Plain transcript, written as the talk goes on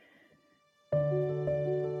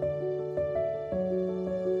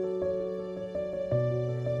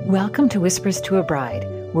Welcome to Whispers to a Bride,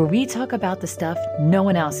 where we talk about the stuff no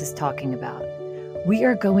one else is talking about. We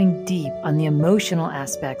are going deep on the emotional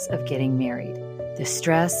aspects of getting married, the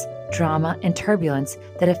stress, drama, and turbulence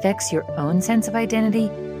that affects your own sense of identity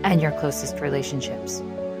and your closest relationships.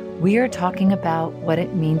 We are talking about what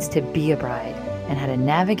it means to be a bride and how to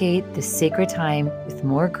navigate this sacred time with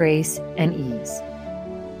more grace and ease.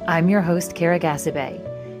 I'm your host, Kara Gassabay.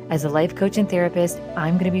 As a life coach and therapist,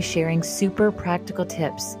 I'm going to be sharing super practical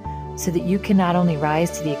tips so that you can not only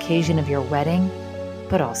rise to the occasion of your wedding,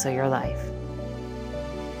 but also your life.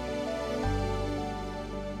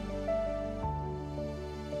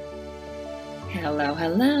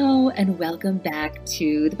 Hello, and welcome back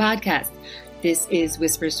to the podcast. This is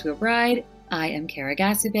Whispers to a Bride. I am Kara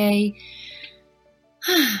Gassabay,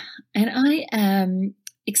 and I am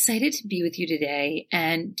excited to be with you today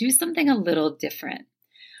and do something a little different.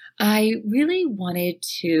 I really wanted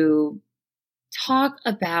to talk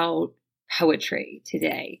about poetry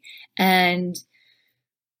today. And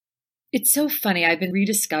it's so funny. I've been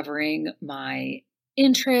rediscovering my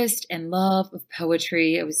interest and love of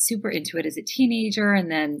poetry. I was super into it as a teenager, and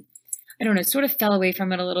then, I don't know, sort of fell away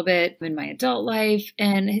from it a little bit in my adult life.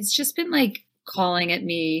 And it's just been like calling at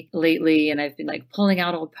me lately. And I've been like pulling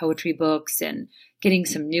out old poetry books and getting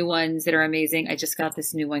some new ones that are amazing. I just got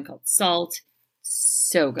this new one called Salt.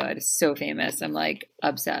 So good, so famous. I'm like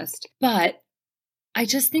obsessed. But I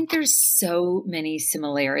just think there's so many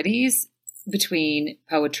similarities between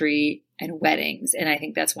poetry and weddings. And I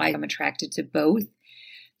think that's why I'm attracted to both.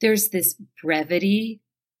 There's this brevity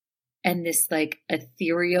and this like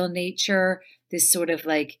ethereal nature, this sort of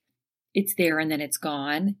like it's there and then it's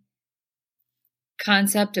gone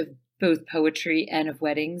concept of both poetry and of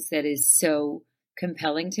weddings that is so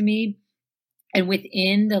compelling to me. And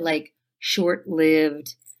within the like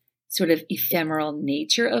short-lived, sort of ephemeral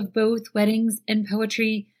nature of both weddings and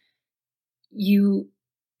poetry, you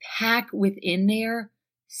pack within there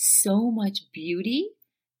so much beauty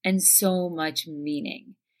and so much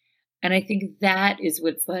meaning. And I think that is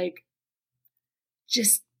what's like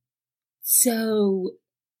just so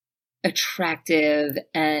attractive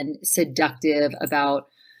and seductive about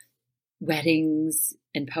weddings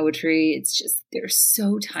and poetry. It's just, they're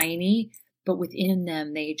so tiny, but within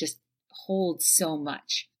them, they just hold so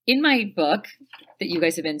much. In my book that you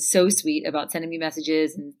guys have been so sweet about sending me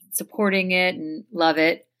messages and supporting it and love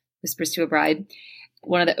it, Whispers to a Bride,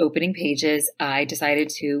 one of the opening pages, I decided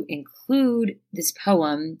to include this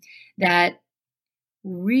poem that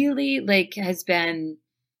really like has been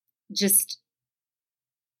just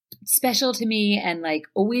special to me and like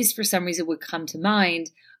always for some reason would come to mind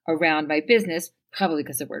around my business, probably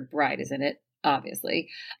because the word bride is in it, obviously,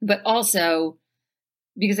 but also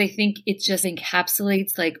because I think it just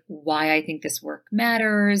encapsulates like why I think this work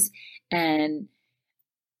matters. And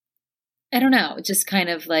I don't know, it just kind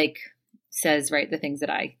of like says, right, the things that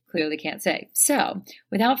I clearly can't say. So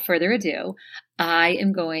without further ado, I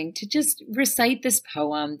am going to just recite this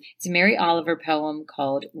poem. It's a Mary Oliver poem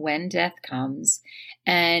called When Death Comes.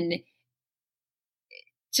 And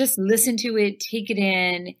just listen to it, take it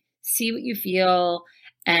in, see what you feel.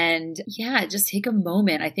 And yeah, just take a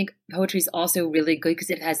moment. I think poetry is also really good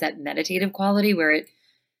because it has that meditative quality where it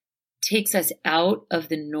takes us out of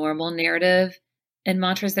the normal narrative and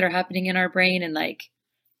mantras that are happening in our brain and like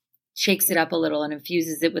shakes it up a little and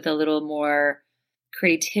infuses it with a little more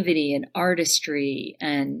creativity and artistry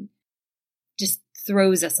and just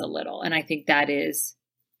throws us a little. And I think that is,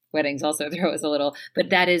 weddings also throw us a little,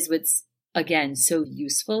 but that is what's, again, so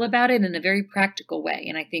useful about it in a very practical way.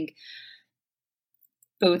 And I think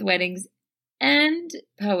both weddings and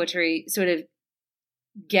poetry sort of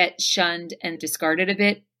get shunned and discarded a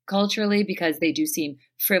bit culturally because they do seem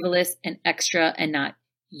frivolous and extra and not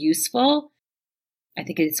useful. I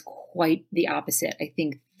think it's quite the opposite. I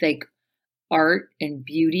think like art and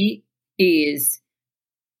beauty is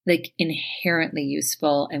like inherently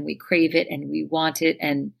useful and we crave it and we want it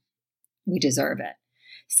and we deserve it.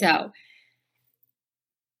 So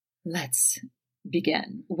let's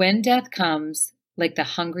begin. When death comes, like the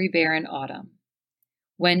hungry bear in autumn,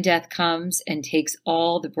 when death comes and takes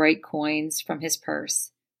all the bright coins from his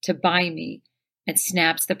purse to buy me and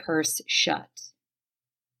snaps the purse shut.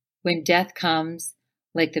 When death comes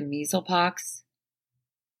like the measles pox,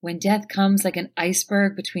 when death comes like an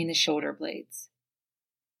iceberg between the shoulder blades.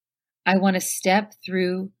 I want to step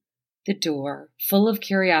through the door full of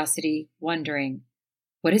curiosity, wondering,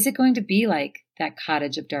 what is it going to be like, that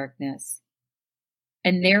cottage of darkness?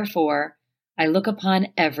 And therefore, I look upon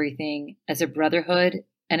everything as a brotherhood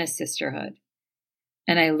and a sisterhood.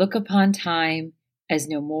 And I look upon time as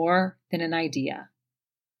no more than an idea.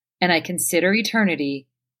 And I consider eternity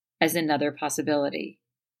as another possibility.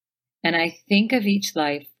 And I think of each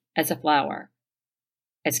life as a flower,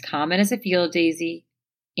 as common as a field daisy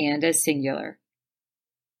and as singular,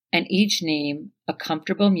 and each name a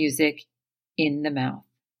comfortable music in the mouth,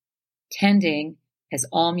 tending, as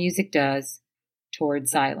all music does, toward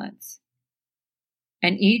silence.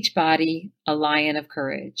 And each body a lion of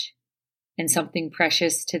courage, and something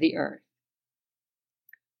precious to the earth.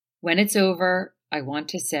 When it's over, I want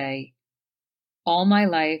to say, all my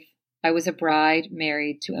life I was a bride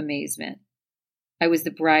married to amazement. I was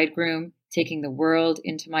the bridegroom taking the world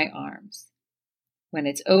into my arms. When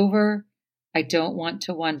it's over, I don't want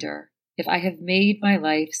to wonder if I have made my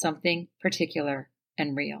life something particular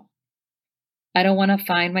and real. I don't want to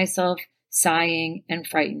find myself sighing and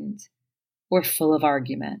frightened or full of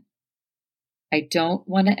argument. I don't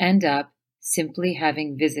want to end up simply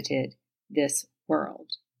having visited this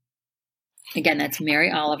world. Again, that's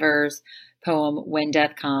Mary Oliver's poem, When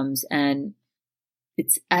Death Comes, and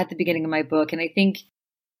it's at the beginning of my book. And I think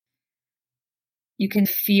you can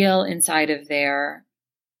feel inside of there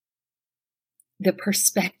the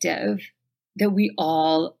perspective that we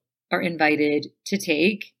all are invited to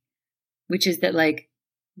take, which is that like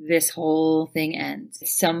this whole thing ends. At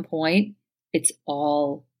some point, it's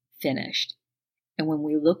all finished. And when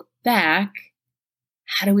we look back,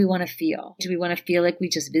 how do we want to feel? Do we want to feel like we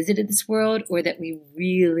just visited this world, or that we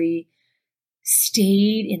really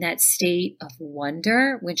stayed in that state of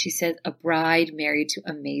wonder? When she says a bride married to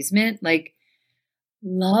amazement, like,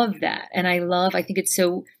 love that. And I think it's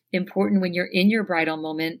so important when you're in your bridal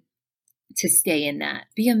moment to stay in that.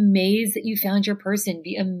 Be amazed that you found your person.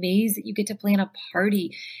 Be amazed that you get to plan a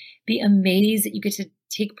party. Be amazed that you get to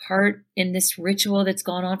take part in this ritual that's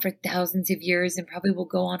gone on for thousands of years and probably will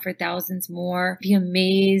go on for thousands more. Be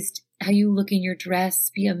amazed how you look in your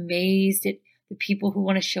dress. Be amazed at the people who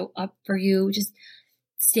want to show up for you. Just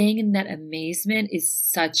staying in that amazement is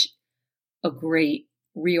such a great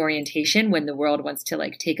reorientation when the world wants to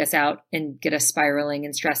like take us out and get us spiraling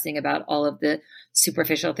and stressing about all of the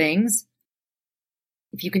superficial things.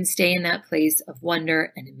 If you can stay in that place of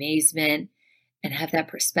wonder and amazement and have that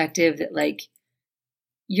perspective that like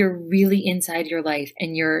you're really inside your life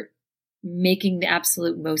and you're making the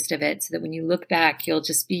absolute most of it, so that when you look back, you'll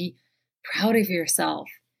just be proud of yourself.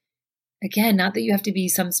 Again, not that you have to be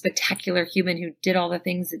some spectacular human who did all the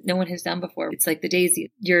things that no one has done before. It's like the daisy.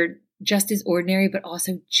 You're just as ordinary, but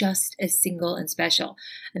also just as single and special.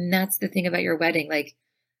 And that's the thing about your wedding. Like,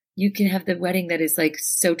 you can have the wedding that is like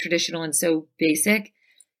so traditional and so basic,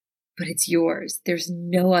 but it's yours. There's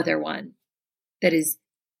no other one that is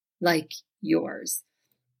like yours.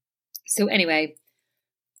 So anyway,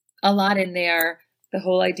 a lot in there. The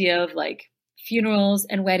whole idea of like funerals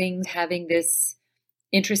and weddings having this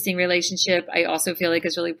interesting relationship, I also feel like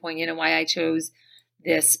is really poignant, and why I chose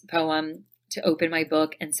this poem to open my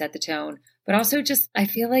book and set the tone. But also just, I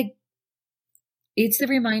feel like it's the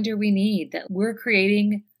reminder we need that we're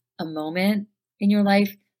creating a moment in your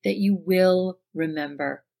life that you will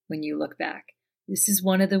remember when you look back. This is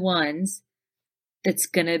one of the ones that's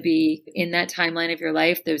going to be in that timeline of your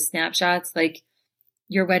life, those snapshots. Like,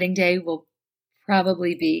 your wedding day will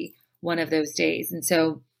probably be one of those days. And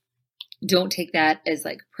so don't take that as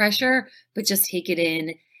like pressure, but just take it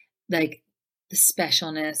in like the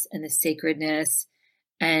specialness and the sacredness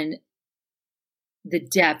and the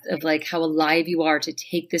depth of like how alive you are to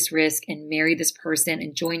take this risk and marry this person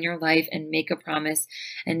and join your life and make a promise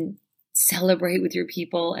and celebrate with your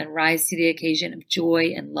people and rise to the occasion of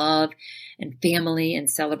joy and love and family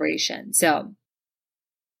and celebration. So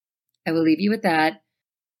I will leave you with that.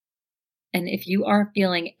 And if you are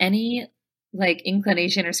feeling any like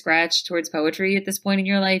inclination or scratch towards poetry at this point in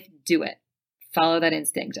your life, do it. Follow that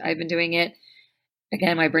instinct. I've been doing it.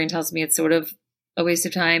 Again, my brain tells me it's sort of a waste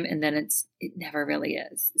of time, and then it never really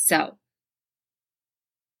is. So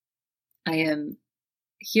I am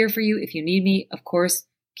here for you if you need me. Of course,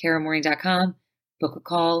 KaraMorning.com, book a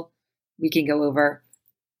call. We can go over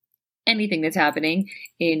anything that's happening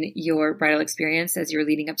in your bridal experience as you're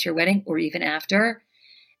leading up to your wedding or even after.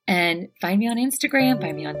 And find me on Instagram,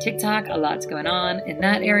 find me on TikTok. A lot's going on in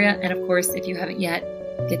that area. And of course, if you haven't yet,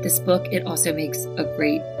 get this book. It also makes a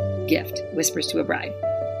great gift, Whispers to a Bride.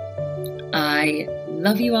 I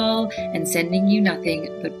love you all and sending you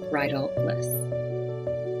nothing but bridal bliss.